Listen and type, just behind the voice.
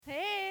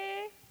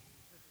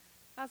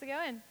How's it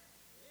going?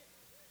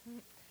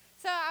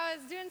 So I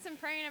was doing some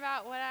praying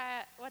about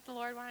what the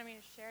Lord wanted me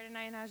to share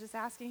tonight, and I was just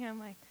asking him,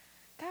 like,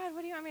 God,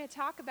 what do you want me to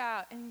talk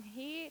about? And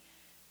he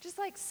just,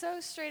 like, so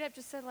straight up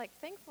just said, like,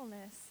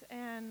 thankfulness.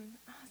 And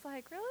I was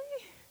like,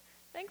 really?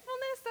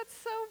 Thankfulness? That's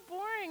so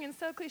boring and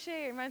so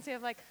cliche. It reminds me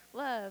of, like,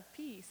 love,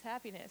 peace,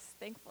 happiness,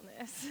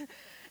 thankfulness. And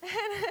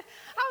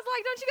I was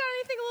like, don't you got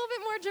anything a little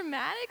bit more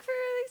dramatic for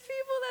these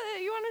people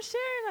that you want to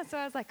share? And so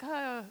I was like,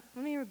 oh,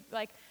 let me,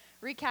 like,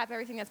 recap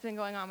everything that's been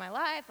going on in my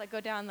life, like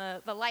go down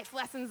the life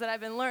lessons that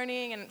I've been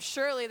learning, and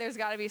surely there's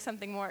got to be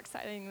something more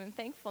exciting than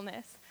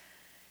thankfulness.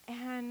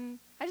 And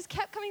I just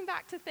kept coming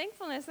back to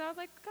thankfulness, and I was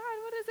like, God,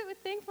 what is it with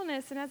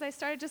thankfulness? And as I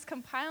started just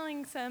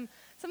compiling some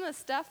of the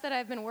stuff that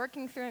I've been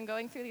working through and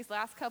going through these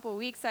last couple of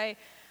weeks,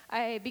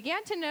 I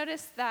began to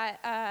notice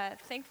that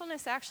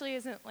thankfulness actually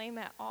isn't lame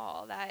at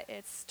all, that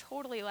it's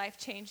totally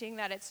life-changing,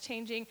 that it's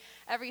changing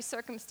every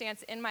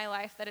circumstance in my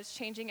life, that it's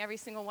changing every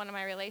single one of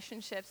my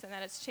relationships, and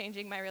that it's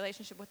changing my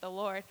relationship with the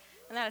Lord,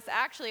 and that it's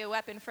actually a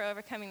weapon for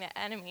overcoming the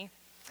enemy.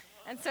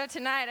 And so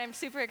tonight, I'm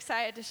super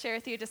excited to share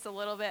with you just a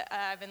little bit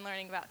I've been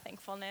learning about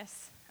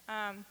thankfulness.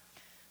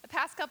 The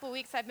past couple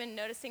weeks, I've been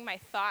noticing my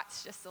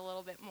thoughts just a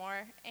little bit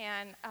more,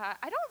 and I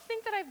don't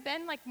think that I've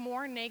been, like,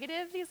 more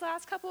negative these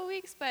last couple of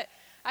weeks, but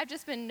I've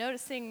just been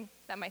noticing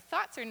that my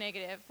thoughts are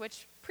negative,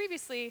 which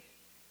previously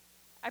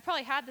I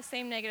probably had the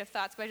same negative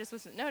thoughts, but I just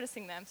wasn't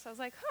noticing them. So I was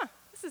like,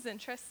 this is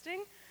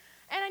interesting.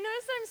 And I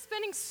noticed that I'm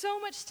spending so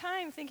much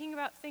time thinking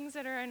about things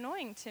that are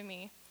annoying to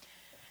me.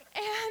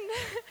 And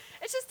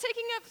it's just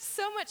taking up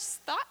so much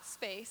thought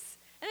space.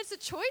 And it's a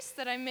choice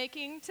that I'm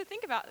making to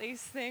think about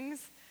these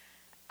things.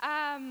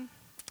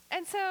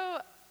 And so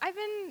I've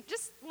been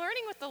just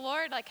learning with the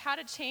Lord, like, how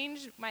to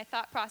change my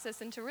thought process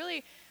and to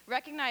really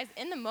recognize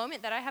in the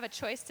moment that I have a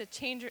choice to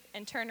change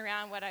and turn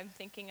around what I'm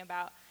thinking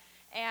about.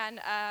 And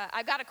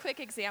I've got a quick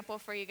example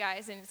for you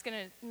guys, and it's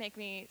going to make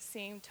me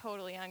seem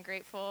totally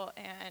ungrateful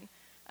and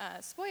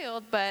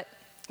spoiled, but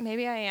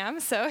maybe I am,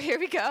 so here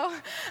we go.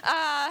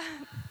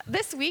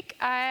 This week,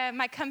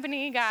 my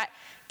company got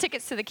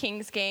tickets to the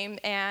Kings game,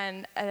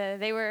 and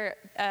they were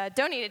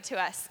donated to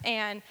us,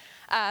 and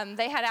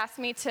they had asked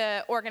me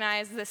to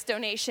organize this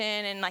donation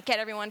and, like, get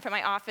everyone from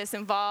my office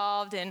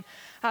involved, and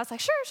I was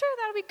like, sure,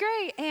 that'll be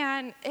great.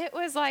 And it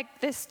was like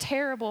this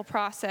terrible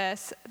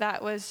process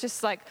that was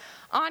just, like,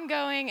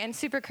 ongoing and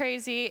super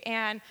crazy,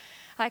 and,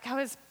 like, I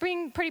was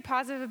being pretty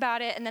positive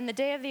about it, and then the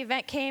day of the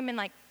event came, and,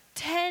 like,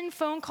 10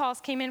 phone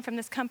calls came in from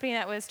this company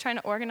that was trying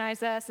to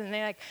organize us, and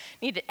they, like,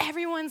 needed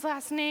everyone's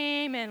last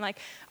name and, like,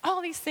 all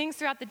these things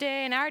throughout the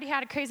day, and I already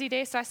had a crazy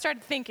day, so I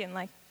started thinking,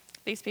 like,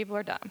 these people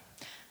are dumb.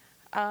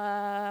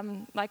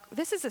 Like,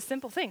 this is a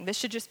simple thing. This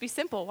should just be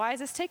simple. Why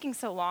is this taking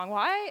so long?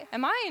 Why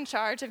am I in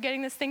charge of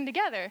getting this thing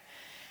together?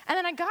 And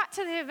then I got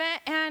to the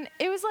event, and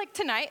it was like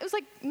tonight. It was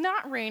like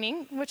not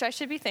raining, which I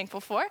should be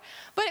thankful for,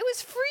 but it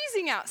was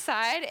freezing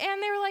outside,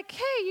 and they were like,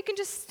 hey, you can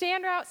just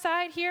stand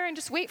outside here and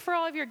just wait for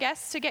all of your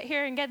guests to get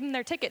here and get them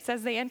their tickets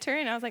as they enter.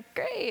 And I was like,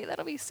 great,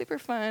 that'll be super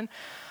fun.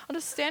 I'll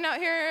just stand out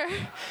here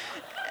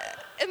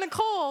in the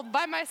cold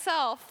by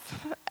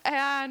myself.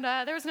 And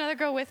there was another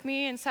girl with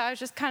me, and so I was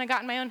just kind of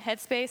got in my own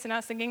headspace, and I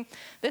was thinking,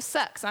 this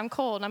sucks. I'm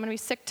cold. I'm going to be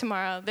sick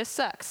tomorrow. This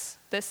sucks.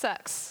 This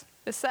sucks.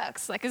 This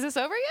sucks. Like, is this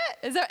over yet?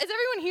 Is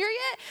everyone here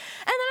yet?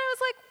 And then I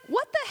was like,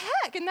 what the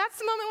heck? And that's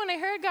the moment when I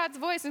heard God's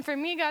voice. And for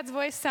me, God's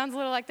voice sounds a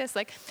little like this,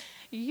 like,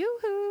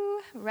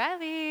 yoo-hoo,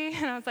 Riley.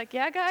 And I was like,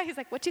 yeah, God. He's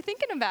like, what you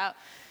thinking about?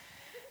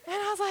 And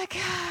I was like,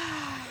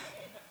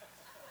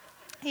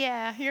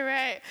 yeah, you're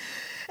right.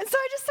 And so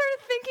I just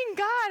started thanking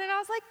God. And I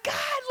was like,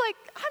 God, like,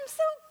 I'm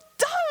so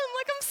dumb.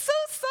 Like, I'm so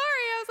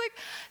sorry. I was like,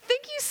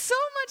 thank you so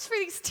much for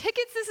these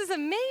tickets. This is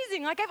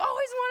amazing. Like, I've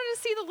always wanted to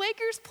see the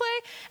Lakers play,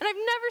 and I've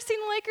never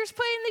seen the Lakers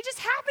play, and they just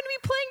happen to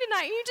be playing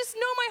tonight, and you just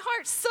know my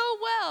heart so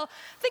well.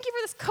 Thank you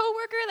for this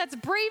coworker that's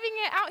braving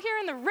it out here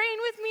in the rain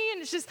with me,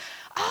 and it's just,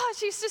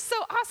 she's just so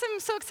awesome.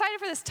 I'm so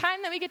excited for this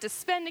time that we get to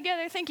spend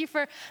together. Thank you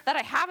for that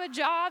I have a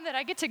job, that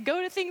I get to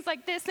go to things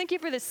like this. Thank you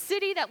for the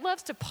city that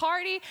loves to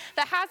party,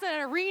 that has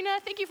an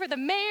arena. Thank you for the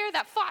mayor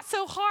that fought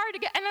so hard to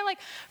get, and then, like,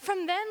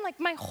 from then, like,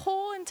 my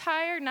whole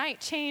entire night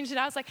changed, and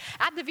I was like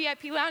at the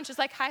VIP lounge, just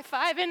like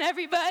high-fiving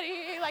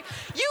everybody, like,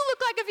 you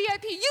look like a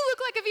VIP, you look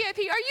like a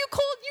VIP, are you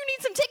cold, you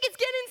need some tickets,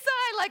 get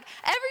inside. Like,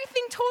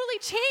 everything totally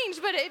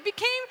changed, but it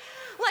became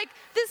like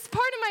this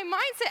part of my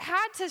mindset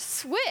had to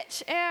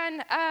switch.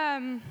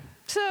 And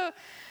so,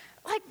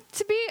 like,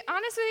 to be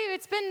honest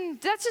with you,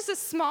 that's just a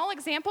small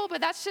example,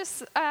 but that's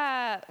just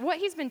what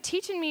he's been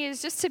teaching me,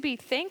 is just to be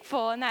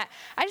thankful, and that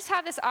I just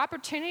have this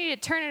opportunity to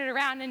turn it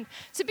around. And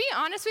to be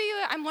honest with you,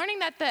 I'm learning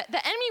that the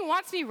enemy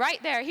wants me right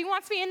there. He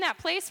wants me in that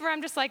place where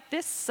I'm just like,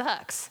 this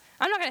sucks.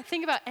 I'm not going to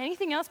think about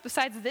anything else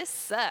besides this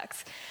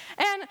sucks.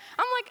 And I'm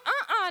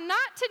like,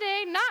 not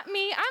today, not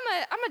me.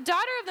 I'm a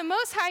daughter of the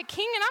Most High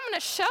King, and I'm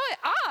going to show it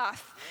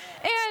off.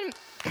 And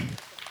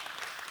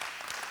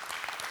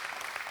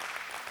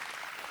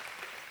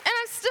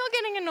I'm still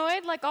getting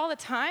annoyed, like, all the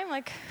time.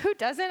 Like, who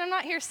doesn't? I'm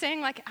not here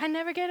saying, like, I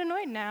never get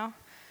annoyed now.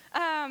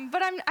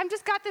 But I'm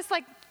just got this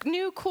like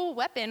new cool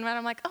weapon when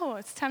I'm like, oh,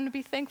 it's time to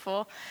be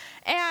thankful.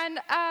 And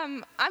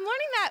I'm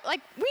learning that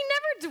like we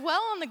never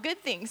dwell on the good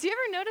things. You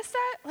ever notice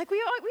that? Like we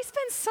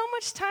spend so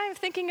much time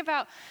thinking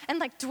about and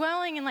like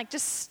dwelling and like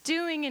just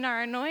stewing in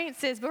our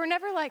annoyances, but we're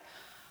never like,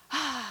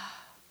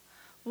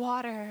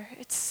 water,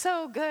 it's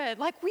so good.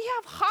 Like we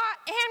have hot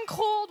and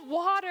cold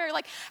water.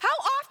 Like how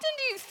often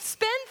do you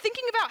spend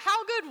thinking about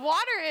how good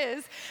water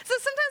is? So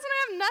sometimes when I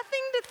have nothing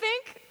to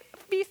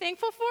be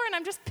thankful for and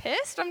I'm just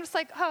pissed, I'm just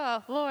like,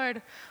 oh,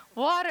 Lord,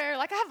 water.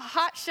 Like I have a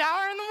hot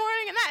shower in the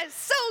morning and that is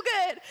so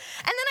good.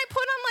 And then I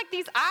put on like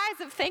these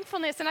eyes of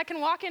thankfulness and I can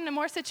walk into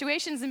more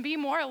situations and be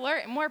more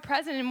alert and more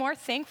present and more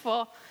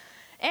thankful.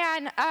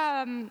 And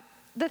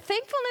the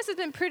thankfulness has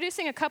been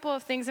producing a couple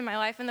of things in my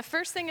life. And the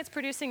first thing it's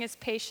producing is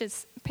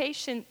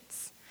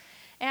patience.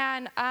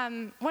 And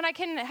when I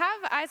can have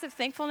eyes of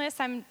thankfulness,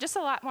 I'm just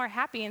a lot more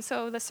happy. And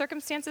so the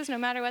circumstances, no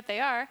matter what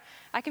they are,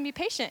 I can be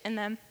patient in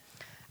them.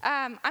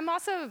 I'm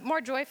also more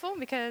joyful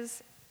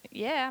because,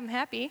 I'm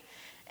happy.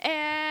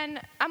 And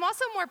I'm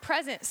also more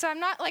present. So I'm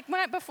not like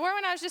before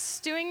when I was just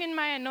stewing in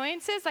my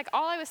annoyances, like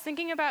all I was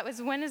thinking about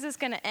was when is this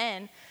going to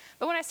end?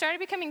 But when I started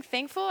becoming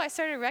thankful, I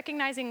started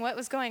recognizing what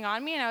was going on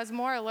in me, and I was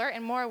more alert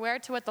and more aware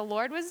to what the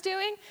Lord was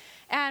doing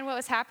and what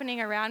was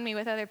happening around me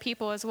with other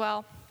people as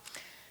well.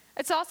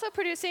 It's also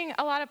producing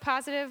a lot of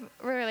positive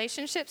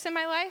relationships in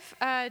my life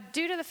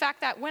due to the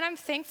fact that when I'm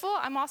thankful,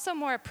 I'm also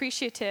more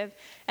appreciative,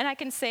 and I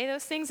can say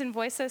those things and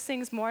voice those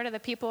things more to the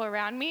people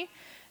around me.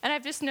 And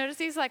I've just noticed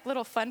these like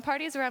little fun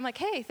parties where I'm like,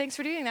 hey, thanks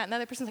for doing that. And the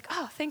other person's like,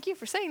 oh, thank you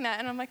for saying that.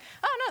 And I'm like,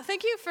 oh, no,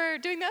 thank you for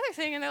doing the other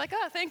thing. And they're like,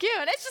 oh, thank you.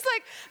 And it's just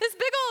like this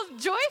big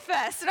old joy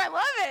fest, and I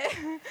love it.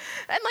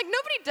 And like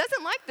nobody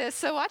doesn't like this,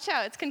 so watch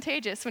out. It's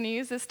contagious when you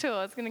use this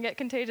tool. It's going to get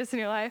contagious in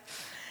your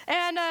life.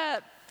 And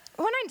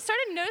when I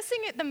started noticing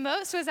it the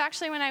most was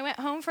actually when I went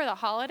home for the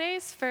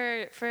holidays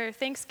for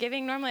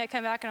Thanksgiving. Normally I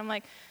come back and I'm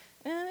like,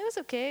 it was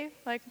okay.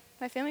 Like,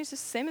 my family's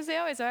just the same as they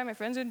always are. My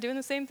friends are doing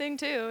the same thing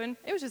too, and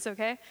it was just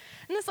okay.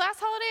 And this last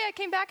holiday, I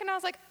came back and I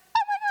was like,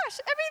 oh my gosh,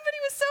 everybody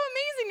was so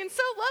amazing and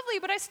so lovely,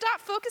 but I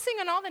stopped focusing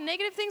on all the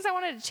negative things I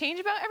wanted to change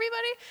about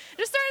everybody. I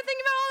just started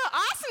thinking about all the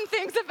awesome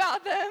things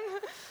about them.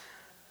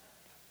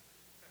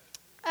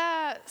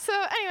 So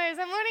anyways,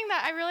 I'm learning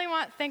that I really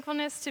want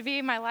thankfulness to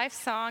be my life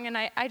song, and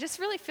I just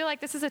really feel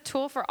like this is a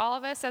tool for all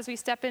of us as we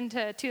step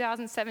into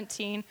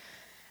 2017.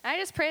 And I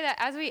just pray that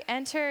as we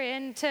enter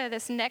into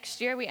this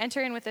next year, we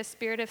enter in with a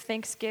spirit of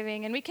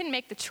thanksgiving, and we can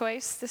make the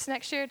choice this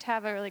next year to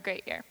have a really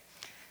great year.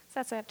 So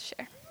that's what I have to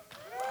share.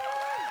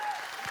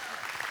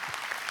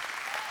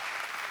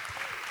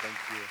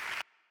 Thank you.